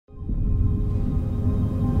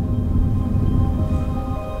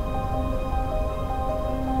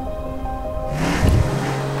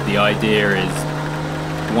idea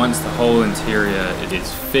is once the whole interior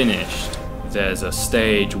is finished, there's a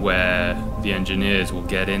stage where the engineers will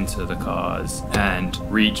get into the cars and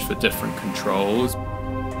reach for different controls,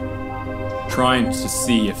 trying to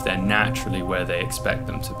see if they're naturally where they expect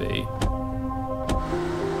them to be.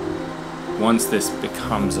 Once this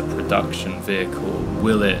becomes a production vehicle,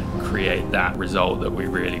 will it create that result that we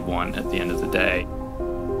really want at the end of the day?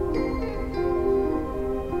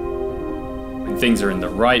 When things are in the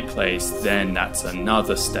right place, then that's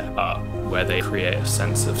another step up where they create a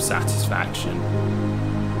sense of satisfaction.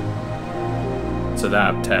 So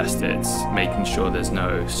that test, it's making sure there's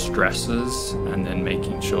no stressors and then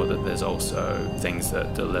making sure that there's also things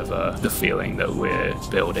that deliver the feeling that we're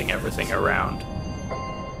building everything around.